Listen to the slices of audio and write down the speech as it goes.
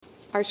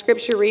Our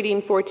scripture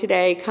reading for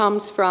today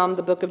comes from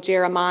the book of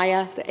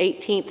Jeremiah, the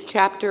 18th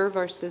chapter,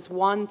 verses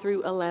 1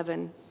 through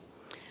 11.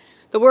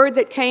 The word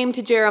that came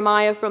to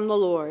Jeremiah from the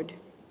Lord: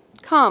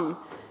 "Come,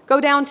 go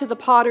down to the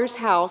potter's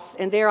house,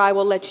 and there I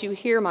will let you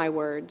hear my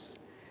words."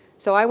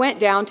 So I went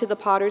down to the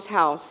potter's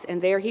house, and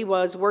there he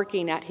was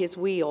working at his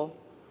wheel.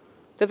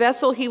 The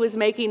vessel he was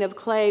making of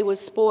clay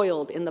was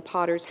spoiled in the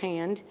potter's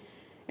hand,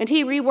 and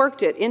he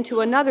reworked it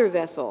into another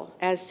vessel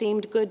as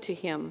seemed good to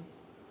him.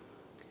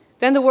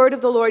 Then the word of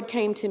the Lord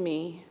came to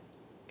me: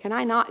 Can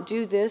I not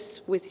do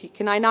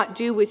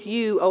with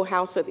you, O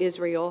house of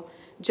Israel,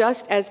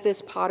 just as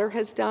this potter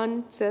has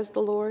done, says the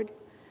Lord?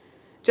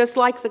 Just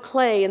like the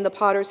clay in the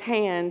potter's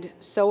hand,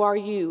 so are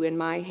you in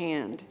my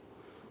hand,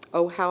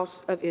 O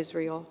house of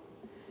Israel.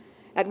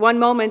 At one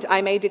moment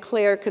I may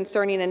declare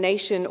concerning a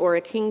nation or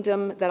a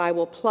kingdom that I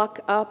will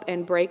pluck up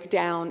and break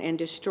down and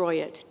destroy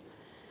it.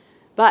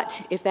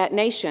 But if that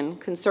nation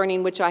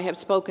concerning which I have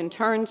spoken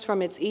turns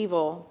from its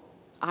evil,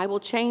 I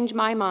will change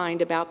my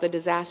mind about the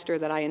disaster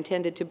that I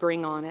intended to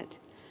bring on it.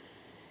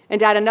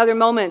 And at another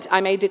moment I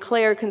may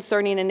declare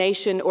concerning a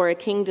nation or a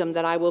kingdom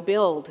that I will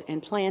build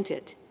and plant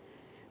it.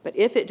 But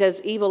if it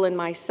does evil in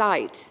my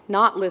sight,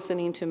 not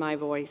listening to my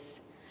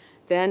voice,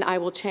 then I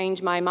will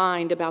change my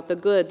mind about the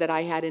good that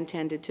I had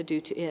intended to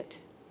do to it.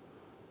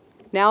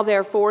 Now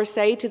therefore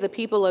say to the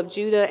people of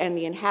Judah and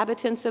the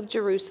inhabitants of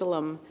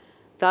Jerusalem,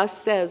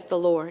 Thus says the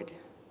Lord,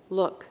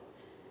 Look,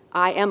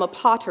 I am a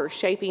potter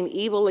shaping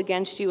evil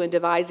against you and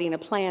devising a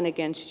plan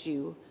against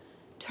you.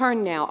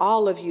 Turn now,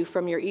 all of you,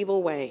 from your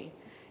evil way,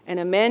 and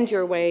amend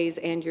your ways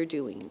and your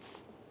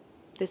doings.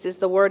 This is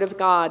the word of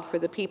God for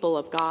the people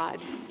of God.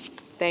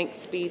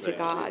 Thanks be to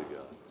God.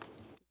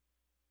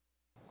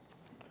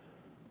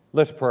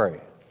 Let's pray.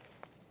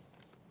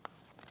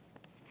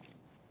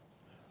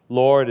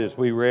 Lord, as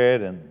we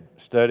read and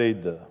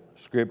studied the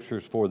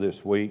scriptures for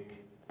this week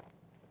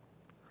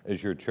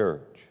as your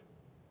church,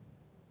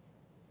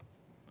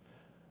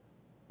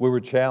 we were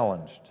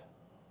challenged.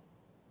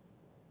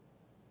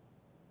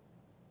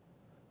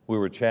 We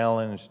were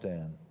challenged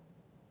and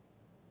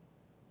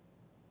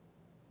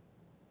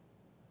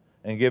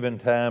given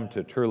time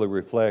to truly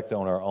reflect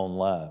on our own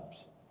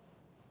lives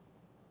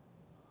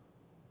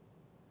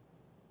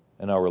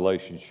and our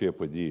relationship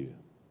with you.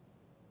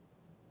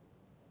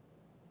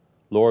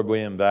 Lord,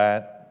 we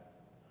invite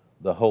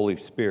the Holy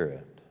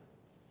Spirit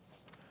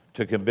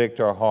to convict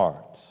our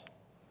hearts,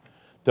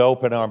 to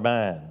open our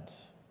minds,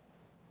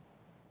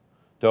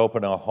 to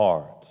open our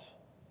hearts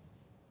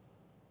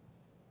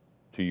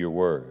to your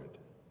word.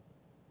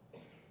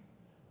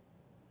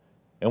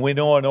 And we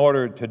know in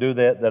order to do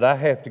that I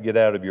have to get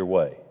out of your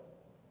way.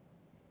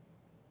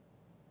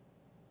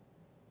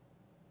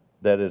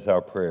 That is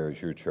our prayer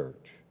as your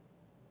church.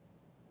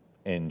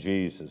 In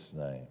Jesus'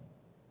 name,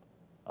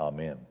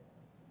 amen.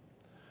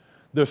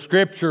 The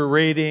scripture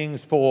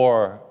readings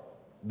for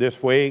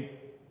this week,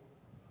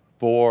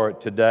 for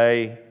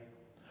today,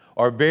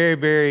 are very,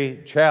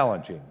 very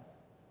challenging,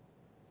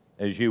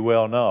 as you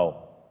well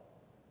know.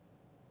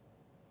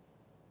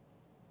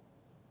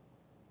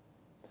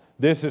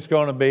 This is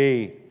going to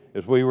be,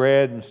 as we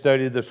read and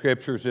studied the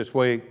scriptures this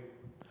week,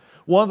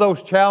 one of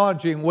those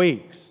challenging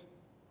weeks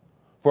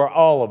for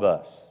all of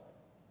us.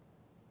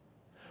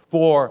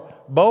 For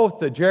both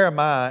the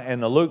Jeremiah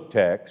and the Luke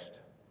text,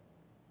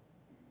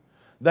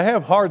 they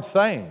have hard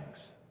sayings,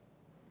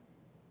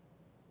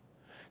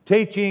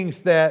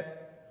 teachings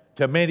that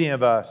to many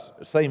of us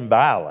seem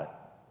violent,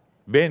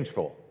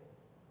 vengeful,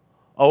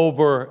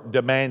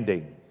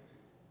 over-demanding,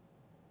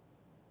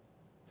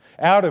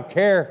 out of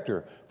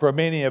character for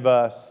many of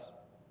us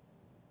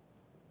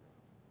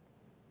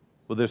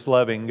with this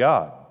loving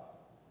God.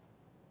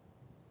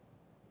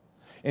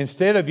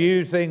 Instead of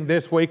using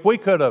this week, we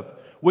could have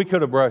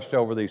brushed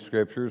over these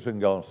scriptures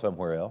and gone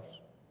somewhere else.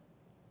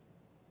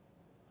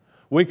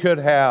 We could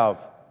have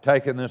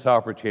taken this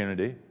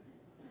opportunity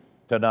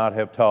to not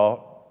have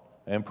taught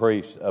and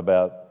preached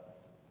about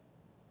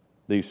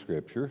these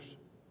scriptures.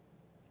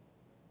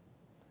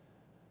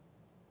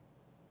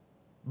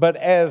 But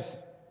as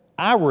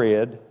I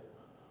read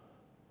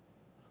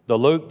the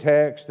Luke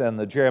text and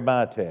the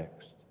Jeremiah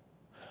text,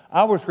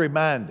 I was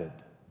reminded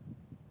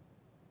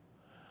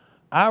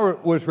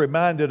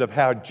of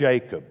how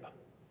Jacob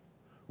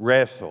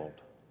wrestled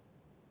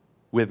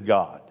with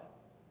God.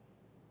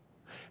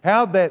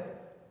 How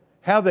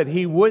that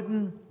he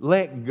wouldn't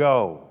let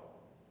go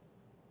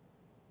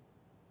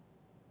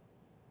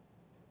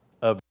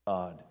of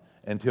God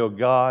until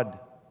God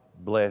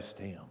blessed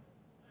him.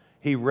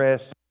 He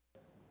wrestled,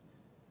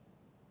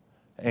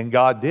 and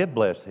God did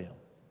bless him.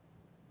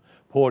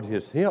 Pulled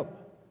his hip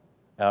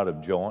out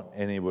of joint,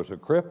 and he was a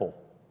cripple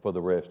for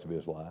the rest of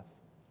his life.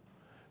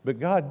 But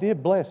God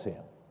did bless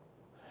him.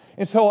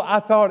 And so I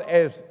thought,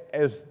 as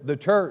the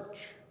church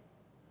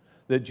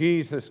that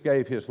Jesus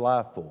gave his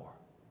life for,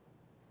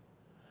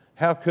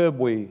 how could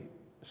we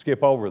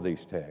skip over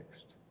these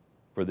texts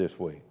for this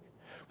week?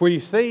 For you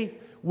see,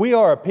 we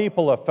are a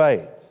people of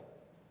faith.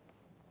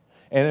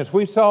 And as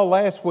we saw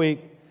last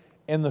week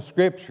in the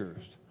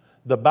scriptures,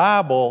 the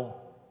Bible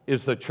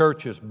is the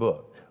church's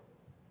book.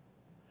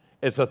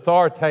 It's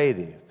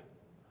authoritative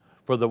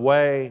for the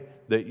way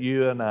that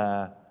you and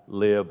I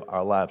live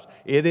our lives.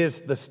 It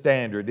is the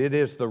standard, it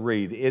is the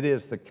reed, it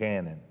is the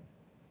canon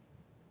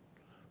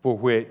for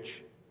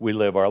which we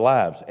live our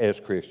lives as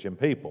Christian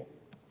people.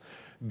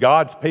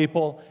 God's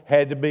people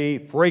had to be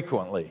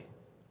frequently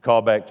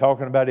called back,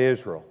 talking about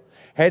Israel,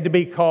 had to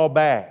be called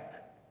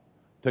back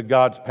to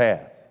God's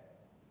path.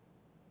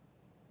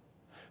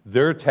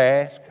 Their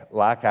task,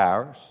 like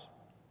ours,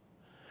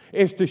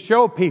 is to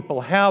show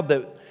people how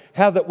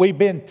that we've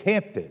been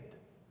tempted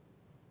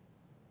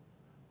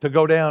to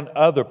go down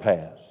other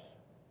paths,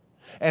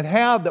 and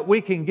how that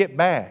we can get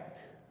back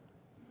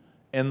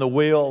in the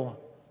will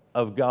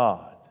of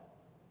God.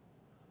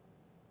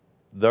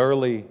 The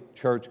early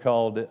church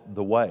called it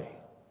the way.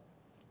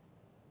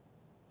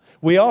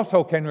 We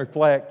also can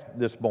reflect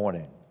this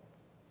morning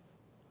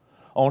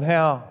on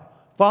how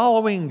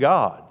following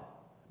God,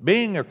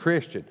 being a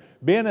Christian,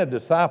 being a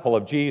disciple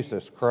of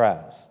Jesus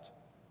Christ,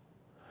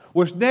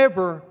 was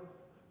never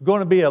going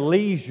to be a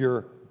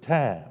leisure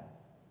time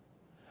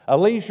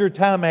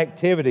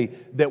activity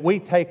that we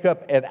take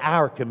up at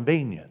our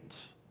convenience,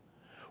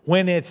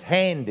 when it's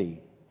handy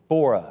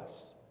for us,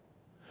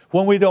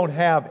 when we don't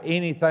have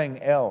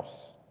anything else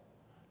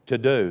to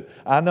do.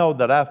 I know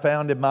that I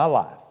found in my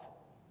life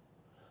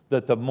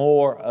that the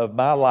more of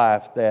my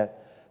life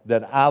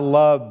that I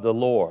love the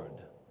Lord,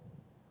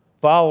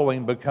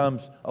 following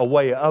becomes a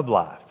way of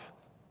life.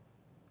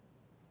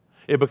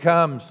 It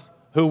becomes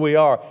who we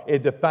are.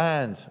 It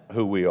defines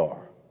who we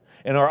are.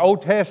 In our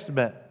Old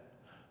Testament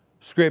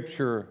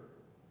scripture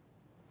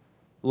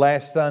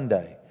last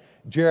Sunday,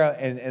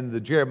 in the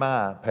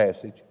Jeremiah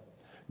passage,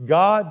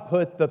 God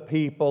put the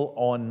people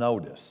on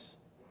notice.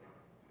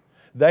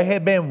 They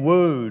had been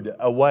wooed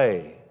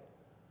away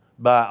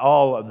by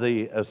all of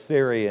the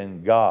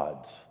Assyrian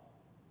gods.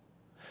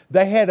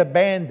 They had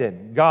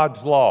abandoned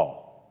God's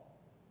law.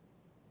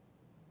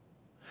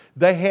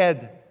 They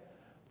had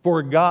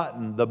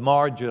forgotten the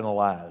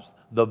marginalized,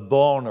 the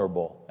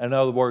vulnerable, in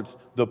other words,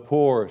 the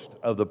poorest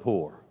of the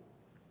poor.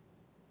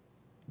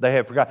 They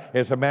had forgotten.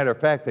 As a matter of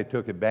fact, they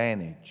took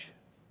advantage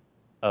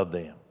of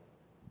them.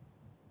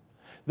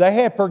 They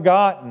had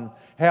forgotten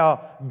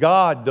how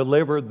God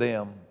delivered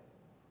them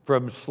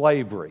from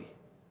slavery.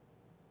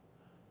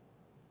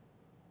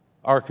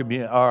 Our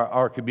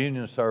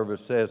communion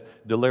service says,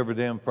 deliver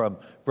them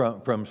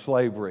from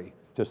slavery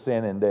to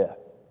sin and death.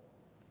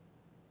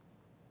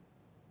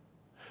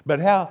 But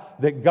how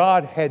that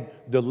God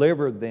had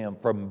delivered them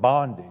from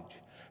bondage.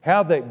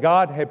 How that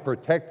God had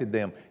protected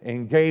them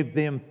and gave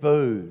them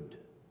food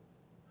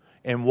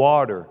and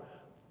water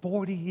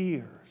 40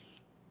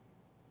 years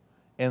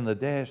in the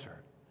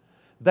desert.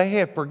 They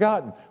had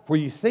forgotten. For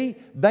you see,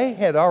 they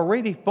had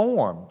already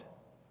formed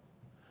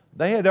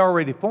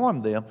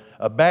them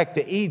a Back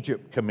to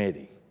Egypt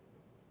committee.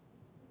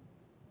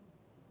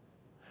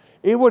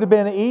 It would have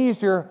been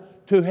easier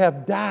to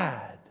have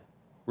died.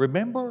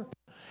 Remember?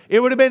 It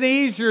would have been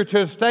easier to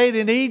have stayed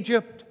in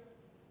Egypt.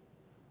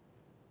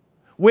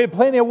 We had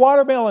plenty of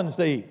watermelons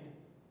to eat.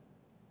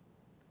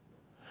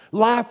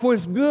 Life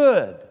was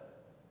good.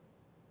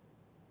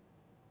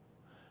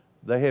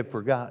 They had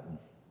forgotten.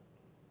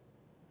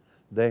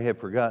 They had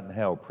forgotten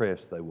how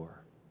oppressed they were.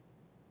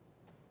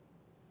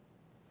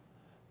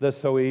 That's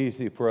so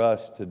easy for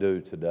us to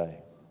do today.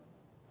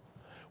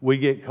 We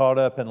get caught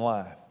up in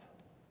life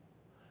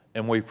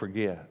and we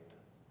forget.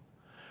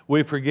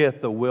 We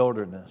forget the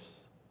wilderness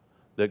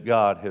that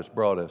God has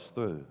brought us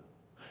through.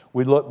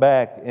 We look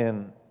back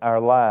in our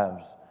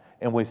lives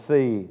and we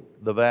see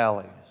the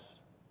valleys.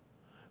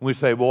 We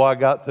say, well, I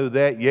got through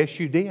that. Yes,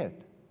 you did.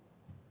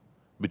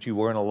 But you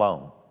weren't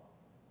alone.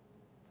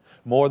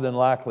 More than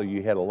likely,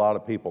 you had a lot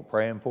of people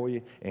praying for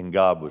you, and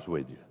God was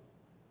with you.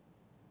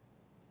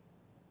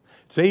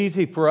 It's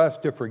easy for us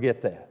to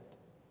forget that.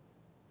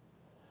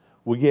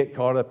 We get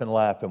caught up in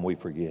life and we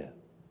forget.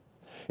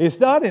 It's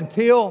not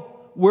until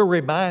we're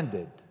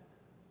reminded,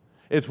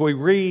 as we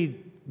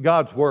read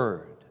God's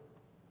Word,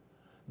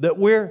 that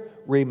we're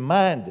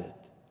reminded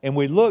and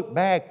we look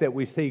back that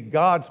we see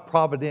God's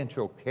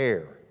providential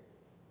care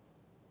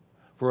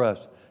for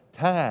us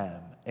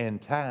time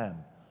and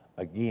time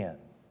again.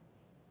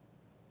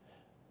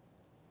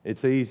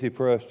 It's easy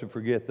for us to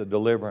forget the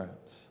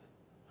deliverance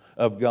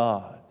of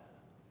God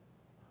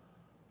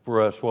for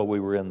us while we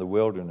were in the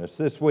wilderness.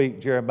 This week,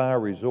 Jeremiah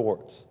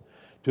resorts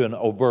to an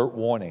overt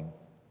warning.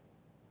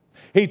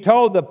 He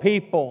told the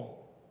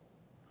people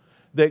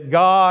that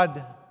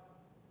God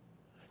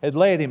had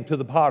led him to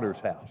the potter's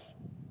house.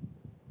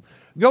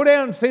 Go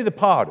down and see the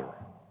potter.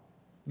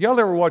 Y'all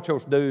ever watch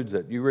those dudes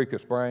at Eureka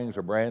Springs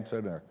or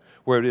Branson or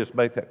where it is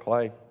make that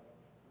clay?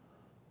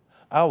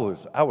 I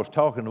was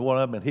talking to one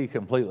of them and he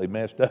completely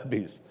messed up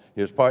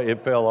his part.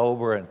 It fell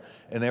over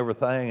and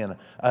everything,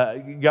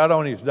 and got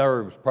on his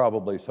nerves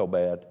probably so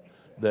bad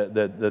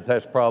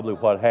that's probably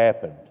what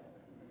happened.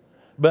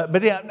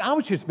 But yeah, I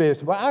was just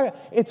visiting.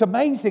 It's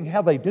amazing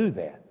how they do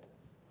that.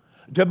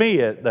 To me,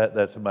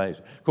 that's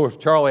amazing. Of course,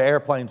 Charlie,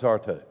 airplanes are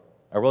too.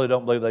 I really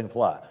don't believe they can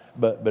fly,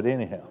 but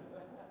anyhow.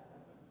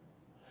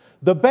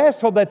 The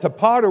vessel that the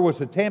potter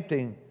was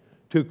attempting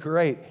to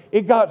create,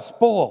 it got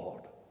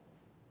spoiled.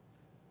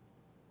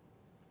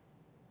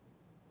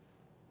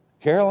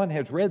 Carolyn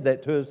has read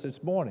that to us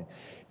this morning.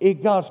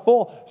 It got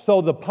spoiled.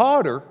 So the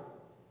potter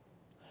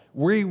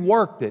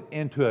reworked it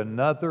into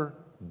another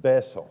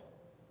vessel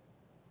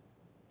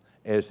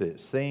as it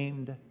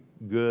seemed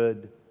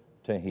good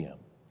to him.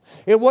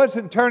 It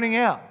wasn't turning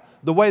out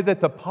the way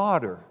that the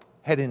potter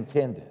had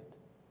intended.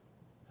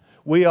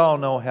 We all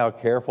know how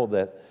careful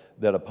that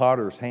a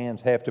potter's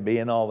hands have to be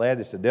and all that.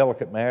 It's a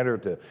delicate matter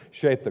to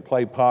shape the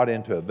clay pot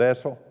into a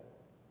vessel.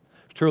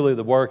 It's truly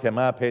the work, in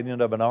my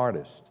opinion, of an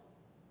artist.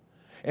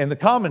 And the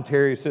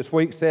commentaries this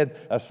week said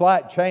a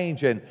slight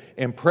change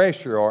in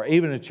pressure or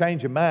even a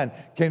change of mind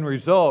can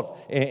result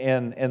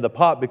in the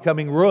pot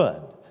becoming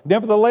ruined.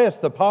 Nevertheless,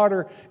 the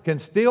potter can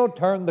still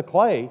turn the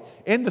clay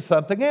into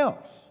something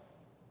else.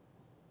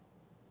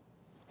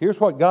 Here's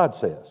what God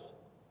says.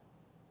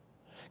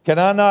 Can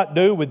I not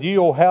do with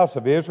you, O house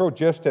of Israel,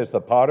 just as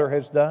the potter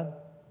has done?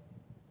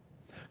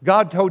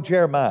 God told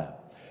Jeremiah,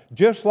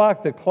 just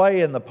like the clay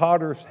in the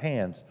potter's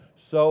hands,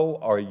 so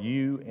are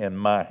you in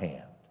my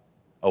hand,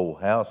 O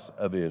house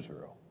of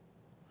Israel.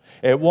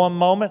 At one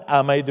moment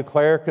I may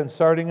declare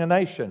concerning a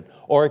nation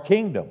or a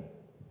kingdom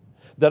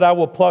that I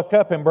will pluck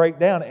up and break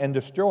down and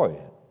destroy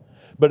it.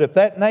 But if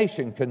that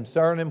nation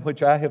concerning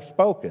which I have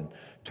spoken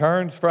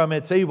turns from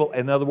its evil,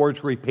 in other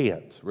words,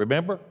 repents.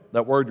 Remember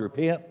that word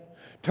repent?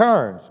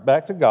 Turns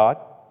back to God,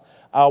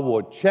 I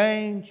will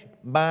change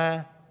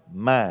my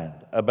mind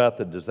about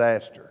the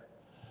disaster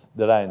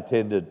that I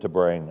intended to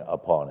bring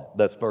upon it.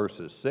 That's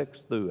verses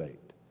 6 through 8.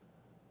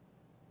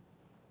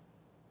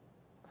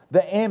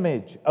 The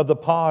image of the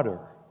potter,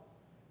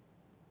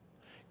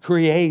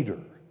 creator.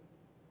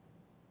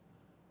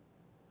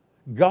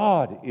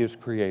 God is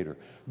creator.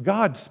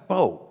 God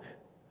spoke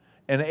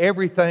and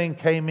everything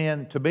came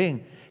into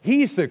being.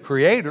 He's the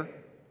creator.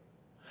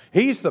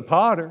 He's the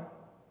potter.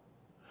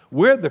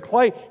 We're the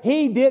clay.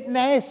 He didn't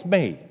ask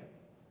me.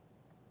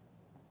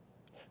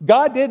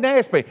 God didn't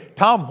ask me,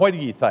 Tom, what do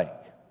you think?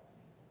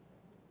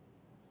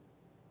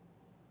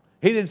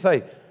 He didn't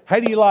say, how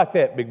do you like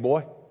that, big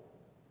boy?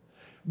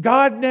 He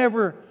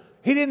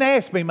didn't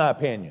ask me my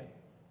opinion.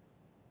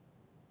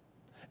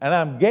 And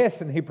I'm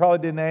guessing he probably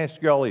didn't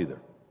ask y'all either.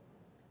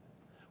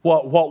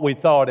 What we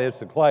thought as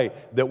the clay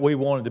that we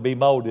wanted to be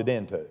molded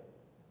into.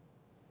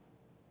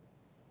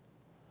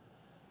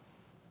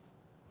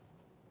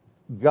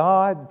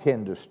 God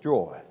can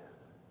destroy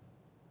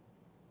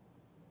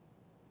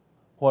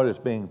what is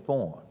being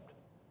formed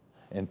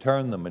and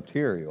turn the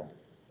material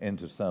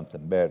into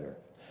something better.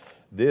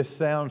 This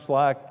sounds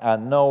like, I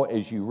know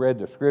as you read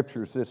the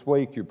scriptures this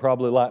week, you're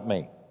probably like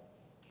me.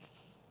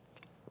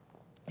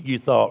 You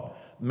thought,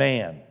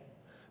 man,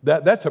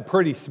 that's a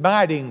pretty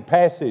smiting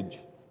passage.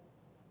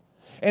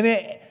 And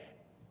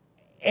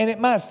it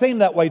might seem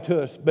that way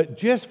to us, but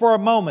just for a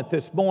moment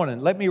this morning,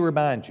 let me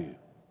remind you.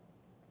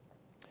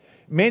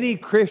 Many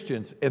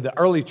Christians in the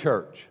early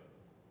church,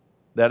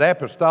 that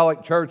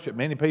apostolic church that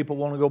many people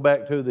want to go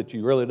back to that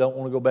you really don't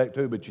want to go back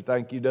to, but you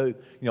think you do, you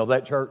know,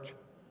 that church.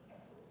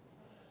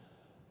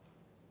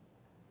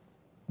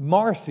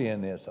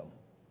 Marcionism,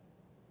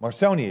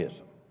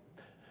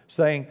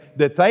 saying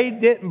that they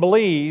didn't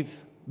believe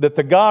that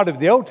the God of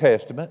the Old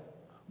Testament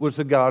was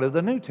the God of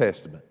the New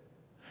Testament.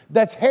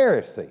 That's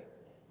heresy.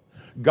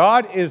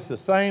 God is the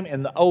same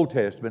in the Old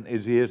Testament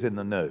as He is in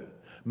the New.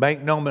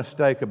 Make no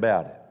mistake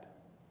about it.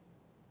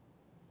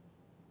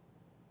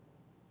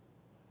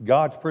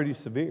 God's pretty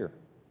severe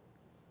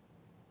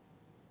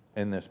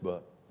in this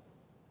book,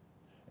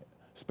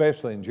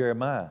 especially in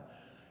Jeremiah.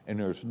 And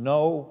there's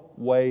no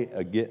way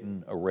of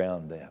getting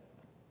around that.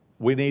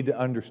 We need to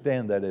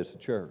understand that as a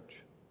church.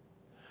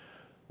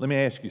 Let me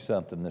ask you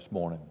something this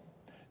morning.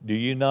 Do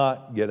you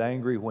not get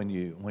angry when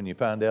you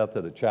find out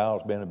that a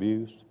child's been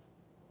abused?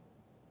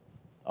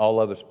 All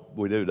of us,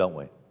 we do, don't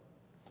we?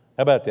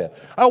 How about that?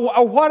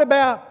 Oh, what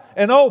about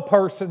an old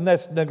person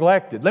that's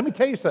neglected? Let me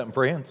tell you something,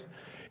 friends.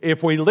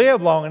 If we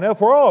live long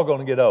enough, we're all going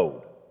to get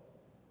old.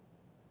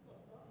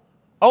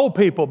 Old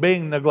people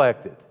being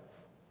neglected.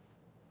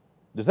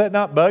 Does that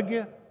not bug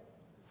you?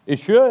 It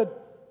should.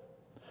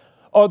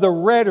 Or the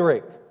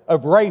rhetoric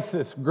of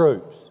racist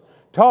groups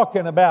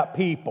talking about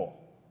people.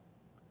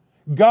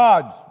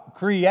 God's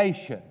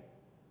creation.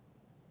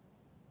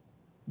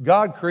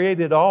 God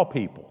created all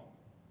people.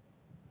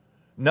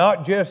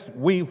 Not just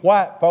we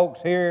white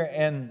folks here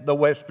in the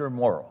Western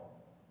world.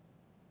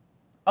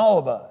 All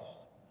of us.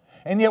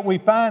 And yet we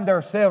find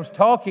ourselves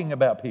talking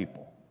about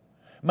people,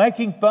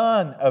 making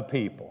fun of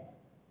people,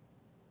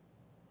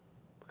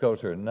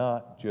 because they're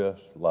not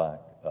just like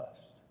us.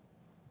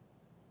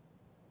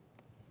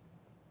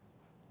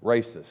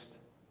 Racist.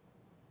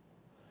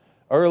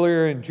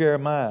 Earlier in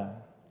Jeremiah,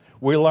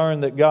 we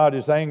learned that God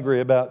is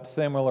angry about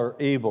similar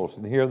evils,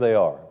 and here they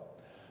are.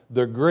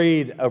 The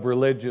greed of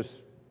religious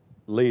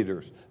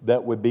leaders,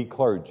 that would be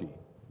clergy.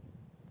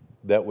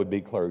 That would be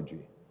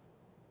clergy.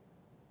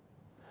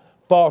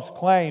 False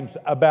claims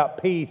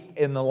about peace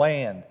in the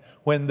land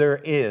when there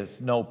is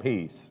no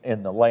peace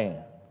in the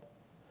land.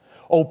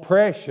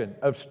 oppression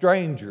of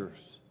strangers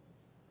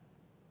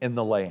in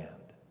the land,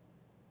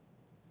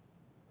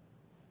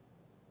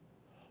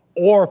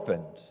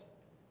 orphans,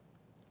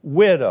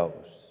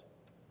 widows,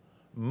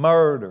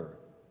 murder,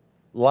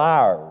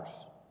 liars,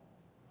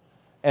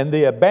 and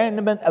the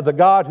abandonment of the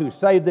God who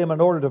saved them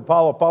in order to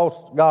follow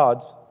false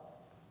gods.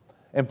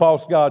 And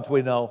false gods,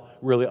 we know,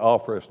 really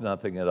offer us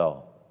nothing at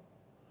all.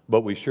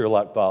 But we sure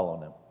like following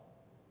them.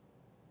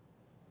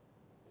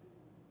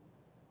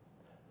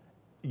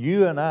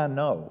 You and I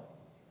know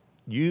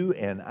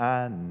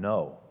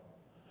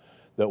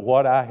that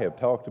what I have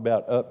talked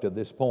about up to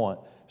this point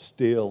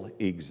still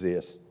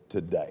exists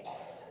today.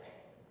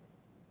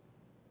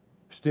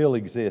 Still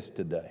exists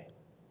today.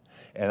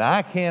 And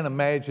I can't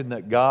imagine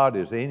that God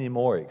is any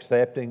more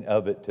accepting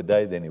of it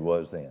today than He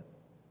was then.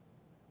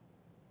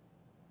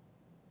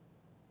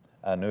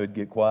 I knew it'd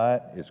get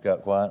quiet. It's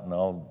got quiet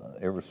in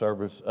every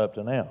service up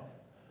to now.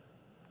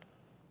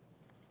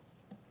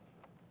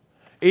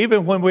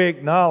 Even when we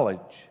acknowledge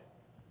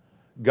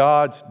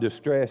God's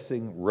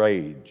distressing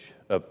rage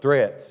of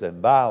threats and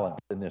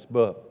violence in this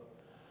book,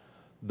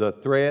 the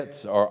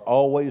threats are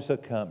always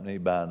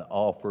accompanied by an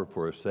offer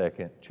for a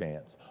second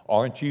chance.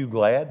 Aren't you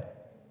glad?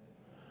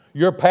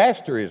 Your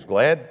pastor is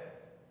glad.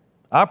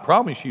 I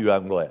promise you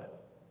I'm glad.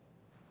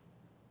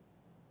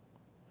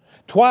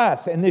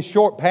 Twice in this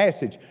short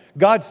passage,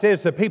 God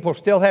says that people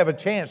still have a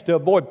chance to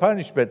avoid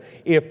punishment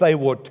if they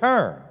will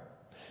turn.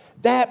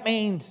 That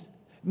means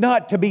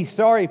not to be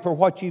sorry for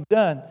what you've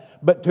done,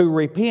 but to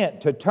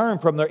repent, to turn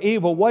from their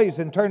evil ways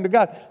and turn to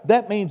God.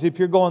 That means if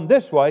you're going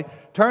this way,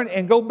 turn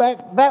and go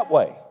back that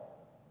way.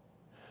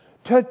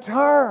 To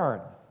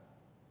turn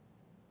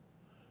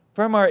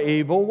from our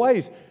evil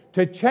ways,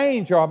 to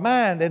change our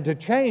mind and to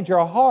change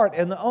our heart.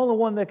 And the only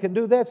one that can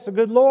do that's the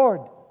good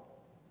Lord.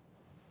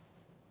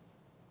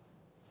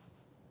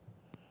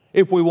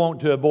 If we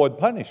want to avoid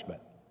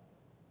punishment.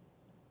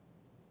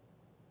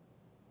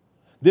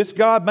 This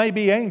God may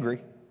be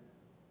angry,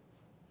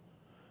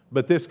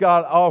 but this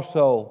God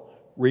also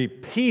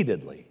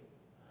repeatedly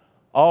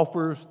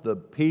offers the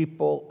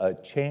people a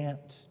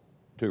chance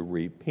to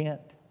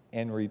repent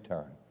and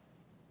return.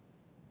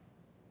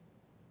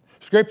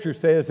 Scripture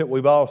says that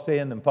we've all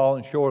sinned and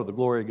fallen short of the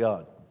glory of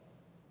God.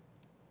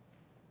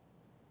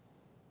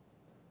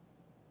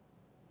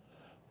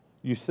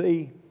 You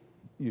see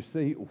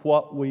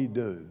what we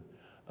do,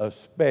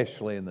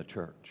 especially in the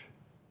church.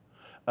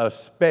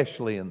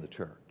 Especially in the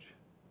church.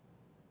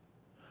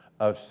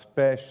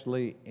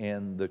 Especially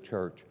in the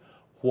church.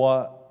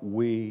 What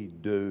we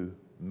do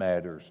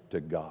matters to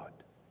God.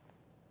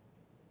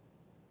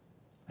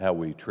 How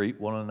we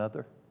treat one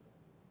another.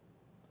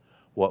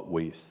 What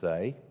we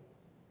say.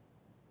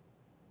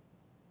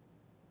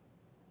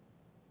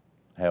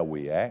 How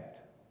we act.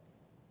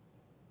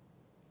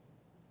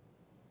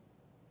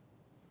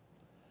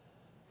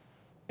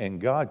 And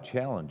God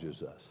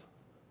challenges us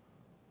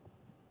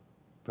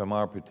from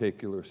our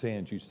particular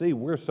sins. You see,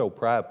 we're so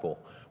prideful,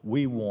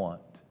 we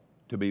want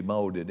to be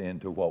molded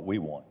into what we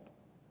want.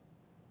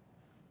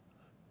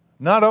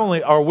 Not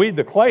only are we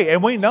the clay,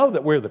 and we know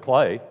that we're the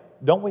clay,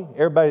 don't we?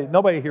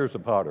 Nobody here's the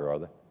potter, are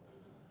they?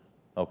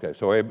 Okay,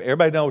 so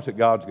everybody knows that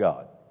God's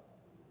God.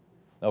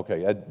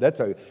 Okay,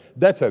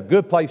 that's a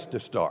good place to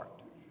start.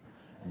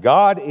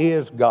 God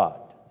is God.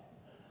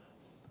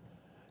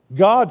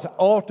 God's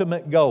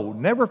ultimate goal,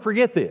 never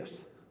forget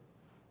this,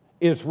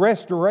 is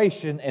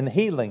restoration and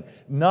healing,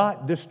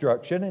 not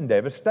destruction and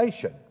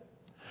devastation.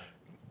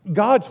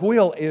 God's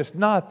will is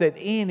not that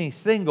any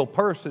single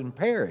person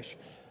perish.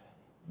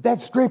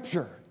 That's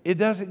Scripture. It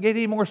doesn't get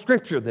any more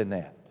Scripture than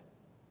that.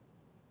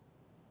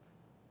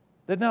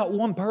 That not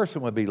one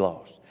person would be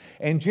lost.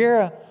 And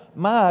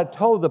Jeremiah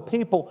told the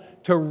people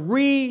to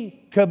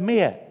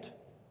recommit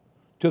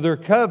to their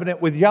covenant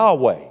with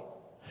Yahweh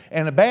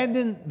and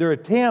abandon their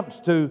attempts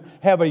to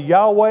have a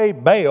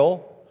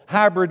Yahweh-Baal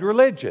hybrid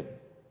religion.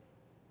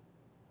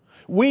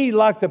 We,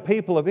 like the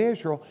people of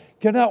Israel,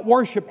 cannot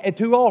worship at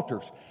two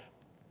altars.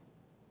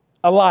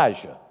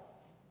 Elijah,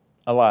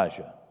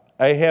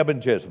 Ahab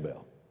and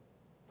Jezebel.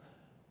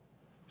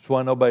 That's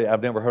why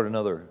I've never heard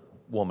another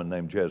woman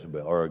named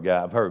Jezebel, or a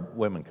guy. I've heard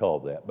women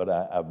called that, but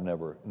I've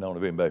never known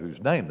of anybody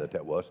whose name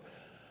that was.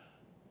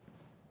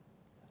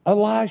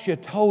 Elijah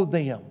told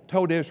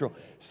Israel,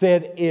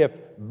 said, if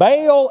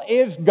Baal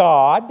is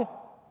God,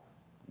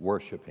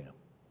 worship him.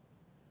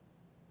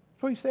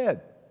 That's what he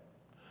said.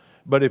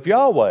 But if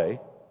Yahweh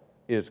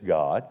is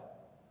God,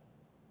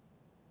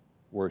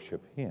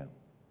 worship him.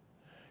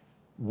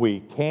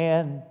 We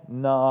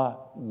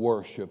cannot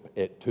worship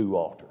at two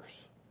altars.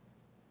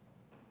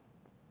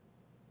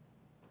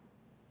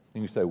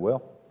 And you say,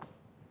 well,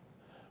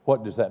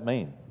 what does that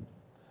mean?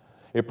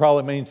 It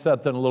probably means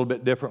something a little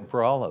bit different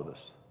for all of us.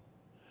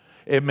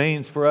 It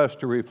means for us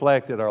to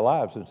reflect at our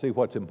lives and see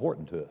what's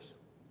important to us.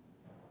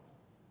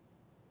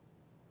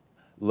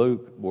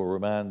 Luke will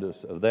remind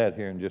us of that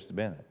here in just a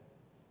minute.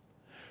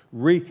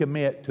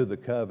 Recommit to the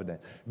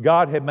covenant.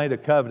 God had made a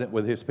covenant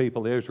with His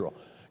people Israel.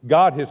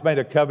 God has made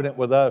a covenant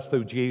with us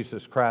through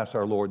Jesus Christ,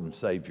 our Lord and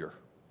Savior.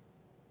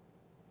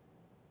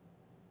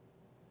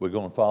 We're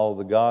going to follow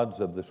the gods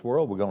of this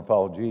world. We're going to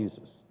follow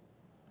Jesus.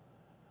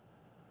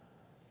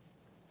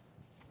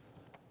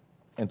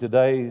 In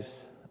today's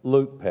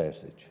Luke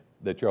passage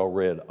that y'all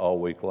read all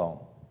week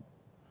long,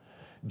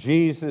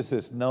 Jesus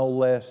is no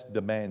less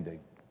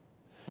demanding.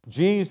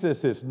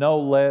 Jesus is no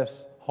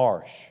less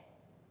harsh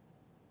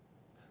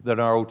than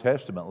our Old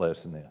Testament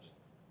lesson is.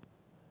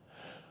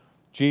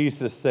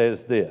 Jesus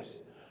says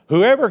this,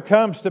 "Whoever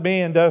comes to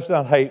me and does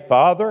not hate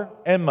father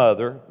and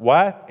mother,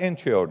 wife and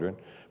children,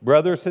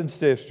 brothers and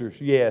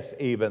sisters, yes,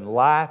 even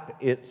life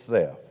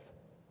itself,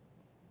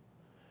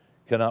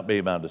 cannot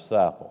be my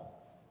disciple.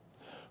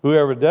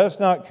 Whoever does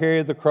not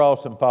carry the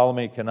cross and follow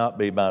me cannot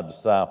be my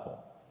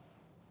disciple.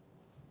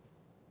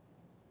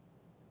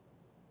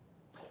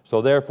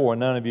 So therefore,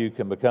 none of you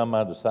can become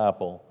my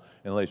disciple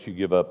unless you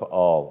give up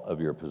all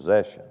of your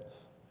possessions."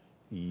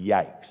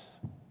 Yikes.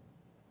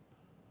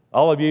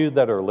 All of you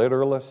that are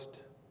literalists,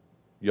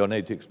 you'll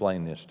need to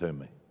explain this to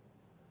me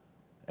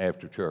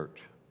after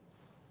church.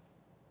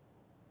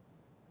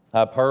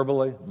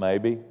 Hyperbole?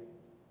 Maybe.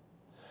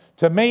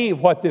 To me,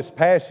 what this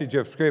passage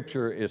of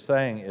Scripture is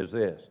saying is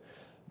this,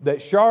 that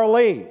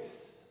Charlize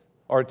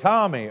or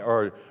Tommy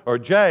or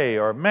Jay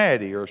or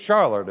Maddie or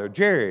Charlotte or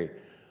Jerry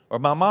or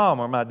my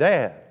mom or my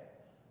dad,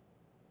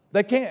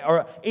 they can't,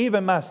 or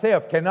even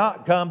myself,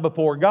 cannot come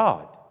before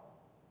God.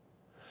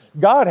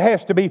 God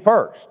has to be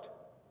first.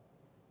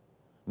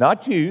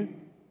 Not you,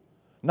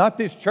 not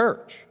this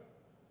church,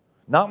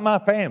 not my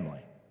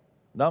family,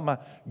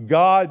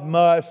 God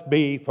must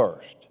be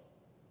first.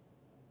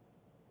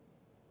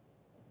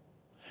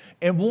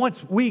 And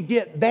once we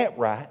get that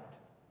right,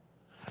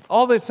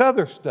 all this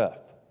other stuff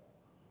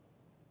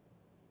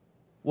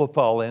will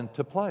fall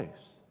into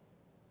place.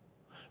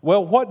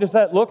 Well, what does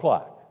that look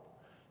like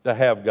to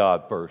have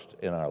God first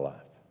in our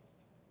life?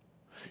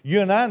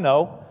 You and I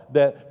know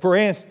that, for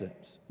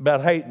instance,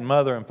 about hating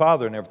mother and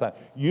father and everything,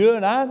 you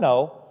and I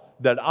know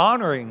that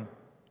honoring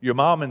your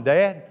mom and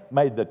dad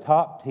made the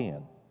top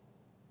 10.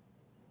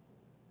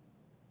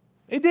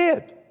 It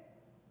did.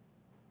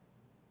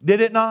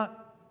 Did it not?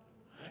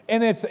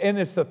 And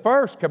it's the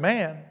first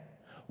command.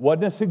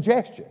 Wasn't a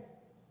suggestion.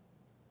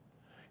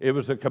 It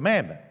was a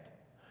commandment.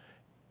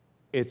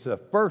 It's the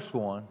first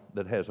one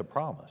that has a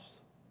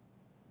promise.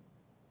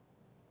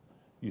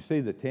 You see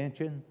the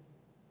tension?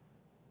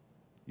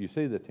 You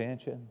see the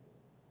tension?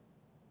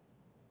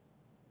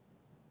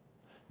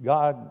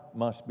 God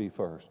must be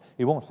first.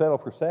 He won't settle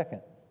for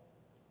second.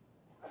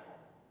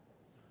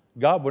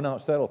 God will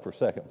not settle for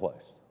second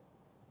place.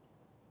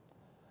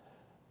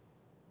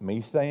 Me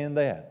saying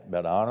that,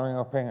 about honoring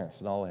our parents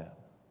and all that,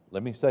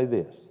 let me say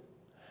this.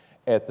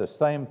 At the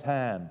same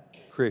time,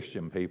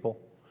 Christian people,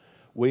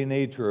 we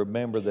need to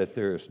remember that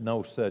there is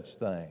no such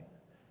thing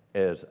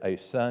as a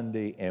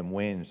Sunday and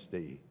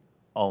Wednesday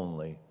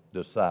only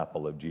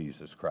disciple of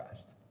Jesus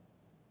Christ.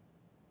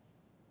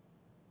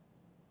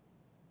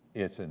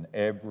 It's an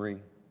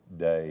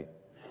everyday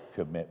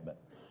commitment.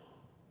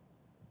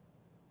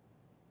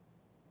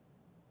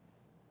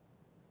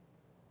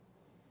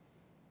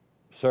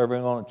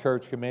 Serving on a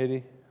church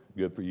committee,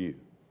 good for you.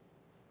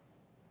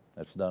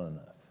 That's not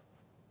enough.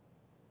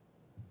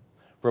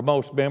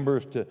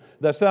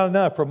 That's not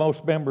enough for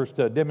most members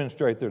to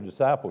demonstrate their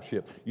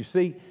discipleship. You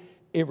see,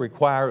 it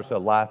requires a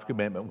life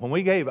commitment. When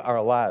we gave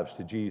our lives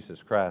to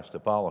Jesus Christ to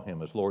follow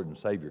Him as Lord and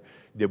Savior,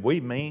 did we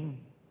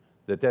mean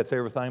that that's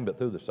everything but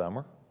through the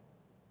summer?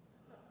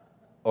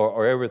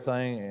 Or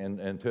everything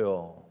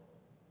until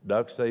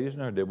duck season?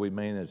 Or did we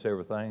mean it's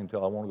everything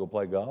until I want to go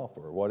play golf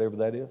or whatever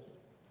that is?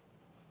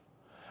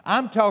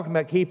 I'm talking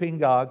about keeping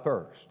God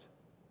first.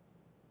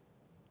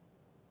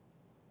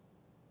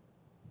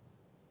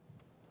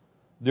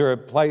 There are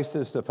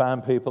places to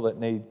find people that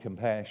need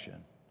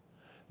compassion,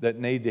 that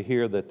need to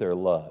hear that they're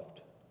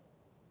loved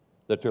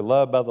by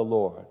the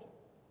Lord.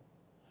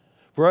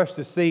 For us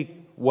to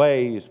seek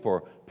ways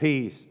for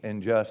peace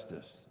and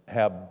justice,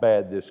 how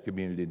bad this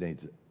community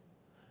needs it.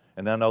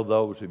 And I know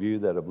those of you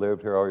that have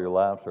lived here all your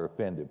lives are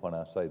offended when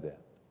I say that.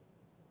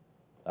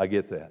 I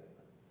get that.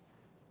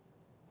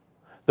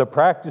 The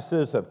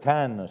practices of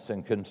kindness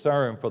and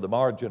concern for the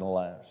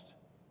marginalized.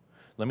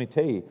 Let me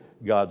tell you,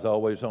 God's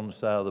always on the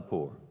side of the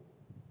poor.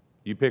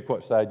 You pick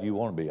what side you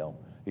want to be on.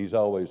 He's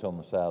always on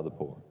the side of the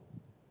poor.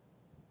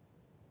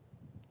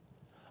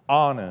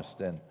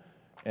 Honest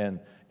and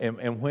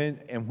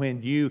when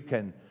you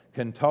can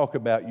talk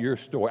about your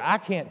story. I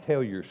can't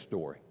tell your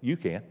story. You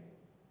can.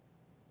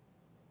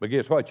 But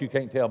guess what? You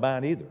can't tell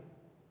mine either.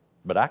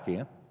 But I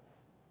can.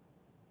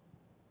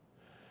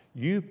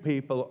 You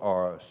people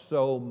are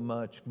so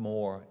much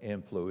more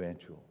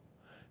influential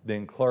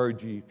than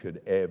clergy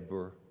could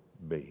ever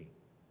be.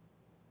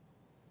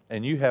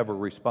 And you have a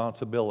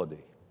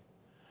responsibility.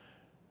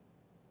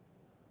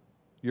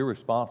 You're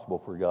responsible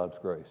for God's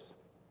grace.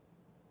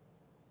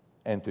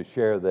 And to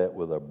share that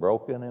with a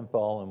broken and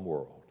fallen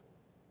world.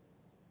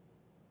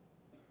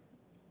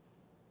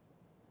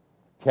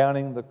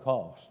 Counting the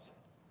cost.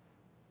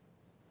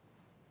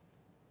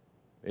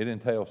 It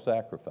entails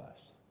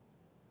sacrifice.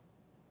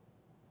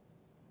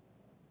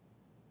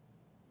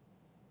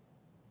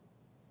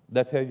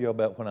 Did I tell you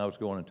about when I was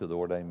going into the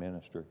ordained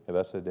ministry? Have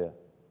I said that?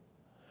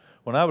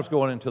 When I was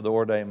going into the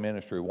ordained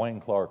ministry, Wayne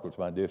Clark was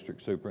my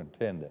district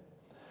superintendent.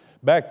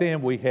 Back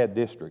then, we had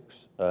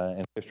districts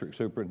and district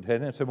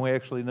superintendents, and we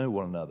actually knew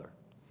one another.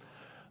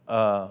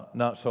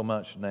 Not so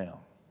much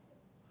now.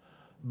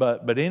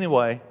 But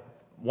anyway,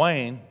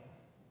 Wayne,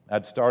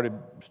 I'd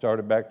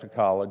started back to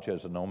college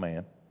as an old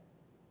man.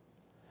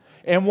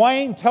 And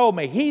Wayne told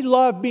me he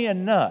loved me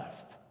enough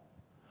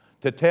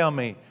to tell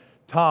me,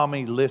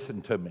 Tommy,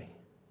 listen to me.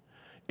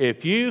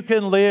 If you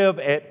can live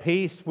at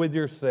peace with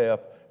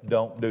yourself,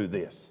 don't do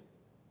this.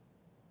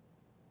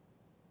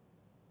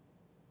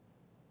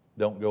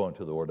 Don't go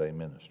into the ordained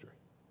ministry.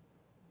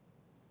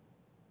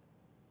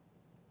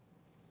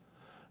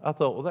 I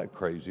thought, well, that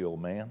crazy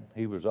old man,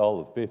 he was all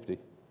of 50.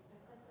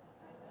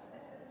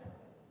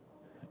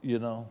 You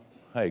know,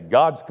 hey,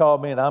 God's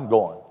called me and I'm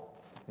going,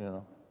 you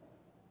know.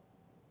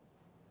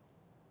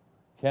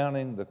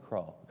 Counting the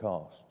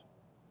cost.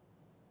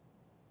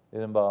 It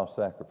involves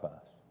sacrifice.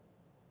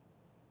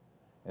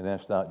 And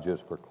that's not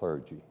just for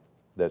clergy.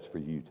 That's for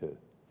you too.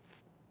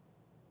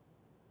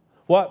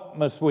 What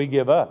must we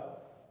give up?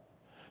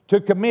 To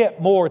commit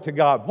more to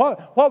God.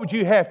 What would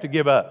you have to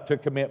give up to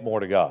commit more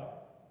to God?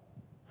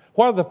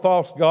 What are the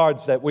false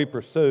gods that we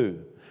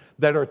pursue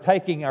that are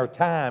taking our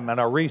time and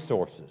our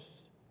resources?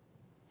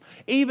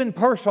 Even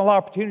personal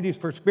opportunities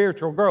for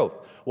spiritual growth.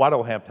 Well, I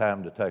don't have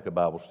time to take a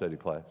Bible study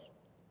class.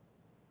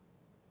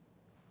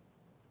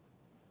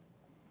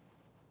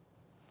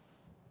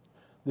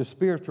 The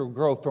spiritual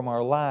growth from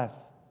our life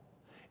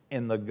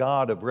in the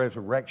God of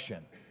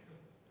resurrection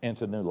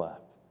into new life.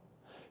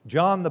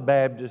 John the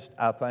Baptist,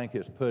 I think,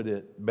 has put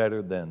it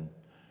better than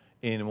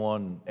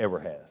anyone ever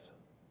has.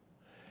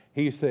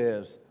 He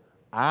says,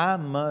 I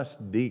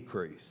must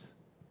decrease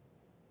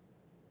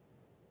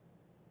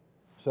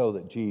so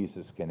that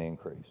Jesus can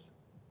increase.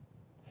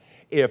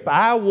 If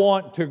I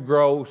want to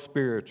grow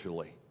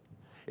spiritually,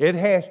 it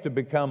has to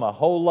become a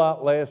whole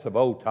lot less of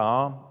old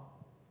Tom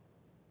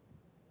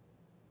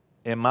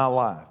in my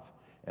life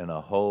and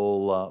a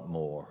whole lot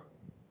more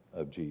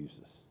of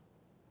Jesus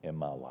in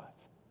my life.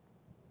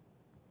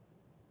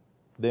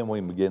 Then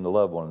we begin to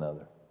love one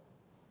another.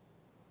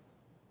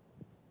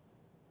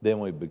 Then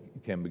we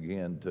can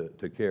begin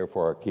to care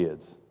for our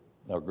kids,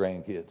 our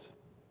grandkids.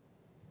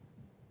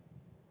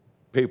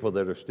 People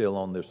that are still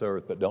on this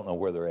earth but don't know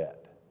where they're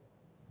at.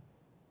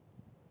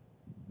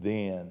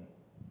 Then,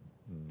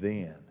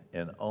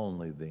 and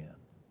only then,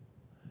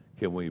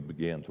 can we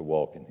begin to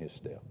walk in His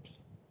steps.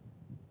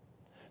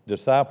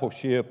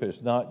 Discipleship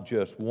is not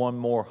just one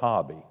more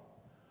hobby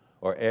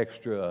or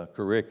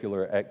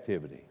extracurricular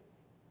activity.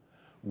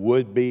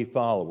 Would-be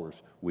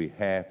followers, we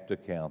have to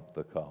count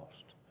the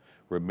cost.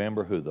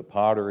 Remember who the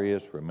potter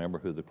is, remember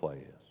who the clay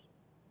is.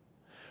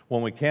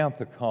 When we count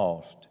the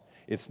cost,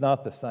 it's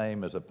not the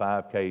same as a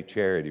 5K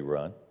charity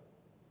run,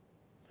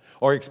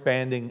 or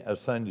expanding a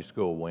Sunday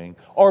school wing,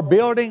 or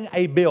building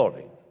a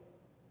building.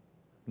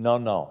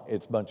 No,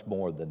 it's much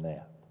more than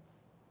that.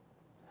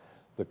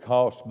 The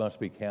cost must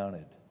be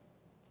counted,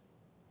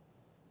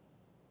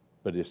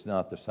 but it's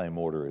not the same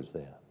order as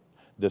that.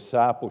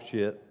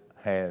 Discipleship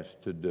has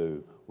to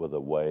do with a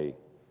way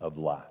of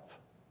life.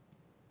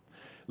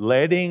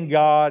 Letting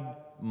God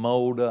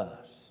mold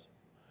us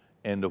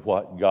into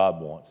what God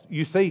wants.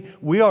 You see,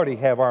 we already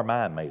have our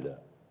mind made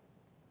up.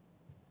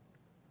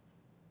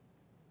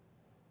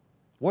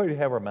 We already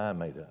have our mind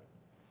made up.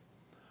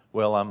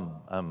 Well,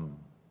 I'm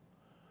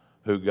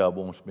who God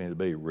wants me to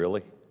be.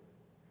 Really?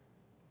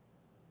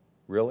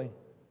 Really?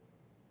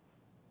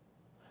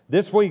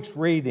 This week's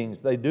readings,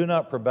 they do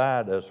not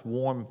provide us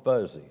warm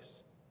fuzzies.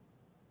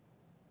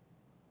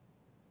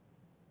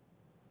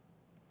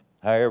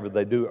 However,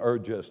 they do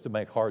urge us to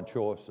make hard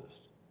choices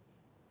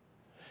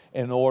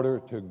in order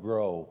to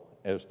grow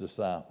as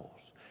disciples,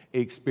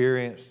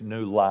 experience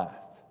new life,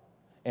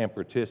 and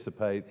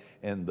participate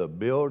in the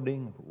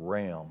building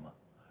realm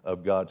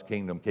of God's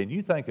kingdom. Can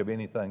you think of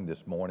anything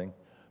this morning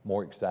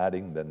more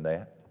exciting than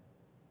that?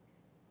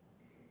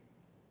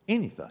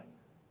 Anything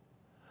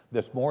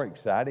that's more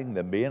exciting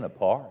than being a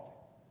part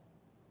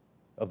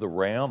of the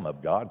realm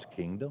of God's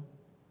kingdom?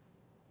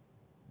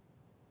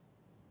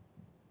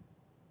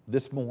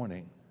 This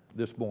morning,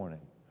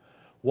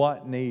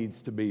 what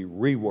needs to be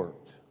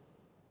reworked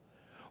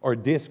or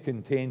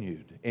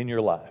discontinued in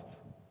your life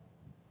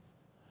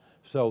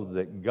so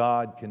that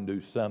God can do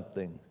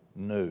something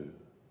new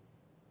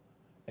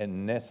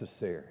and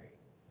necessary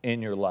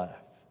in your life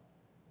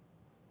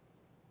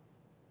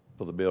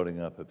for the building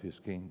up of His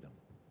kingdom?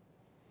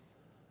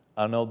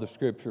 I know the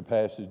scripture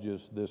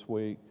passages this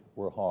week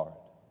were hard.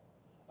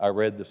 I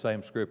read the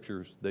same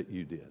scriptures that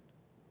you did.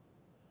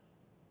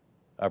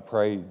 I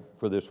prayed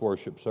for this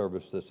worship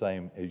service the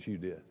same as you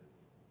did.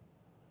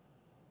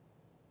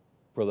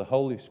 For the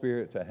Holy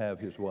Spirit to have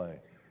His way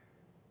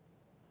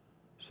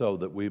so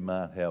that we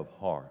might have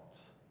hearts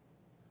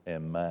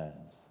and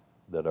minds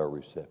that are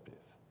receptive.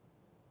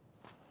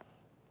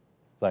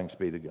 Thanks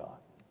be to God.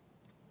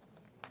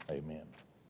 Amen.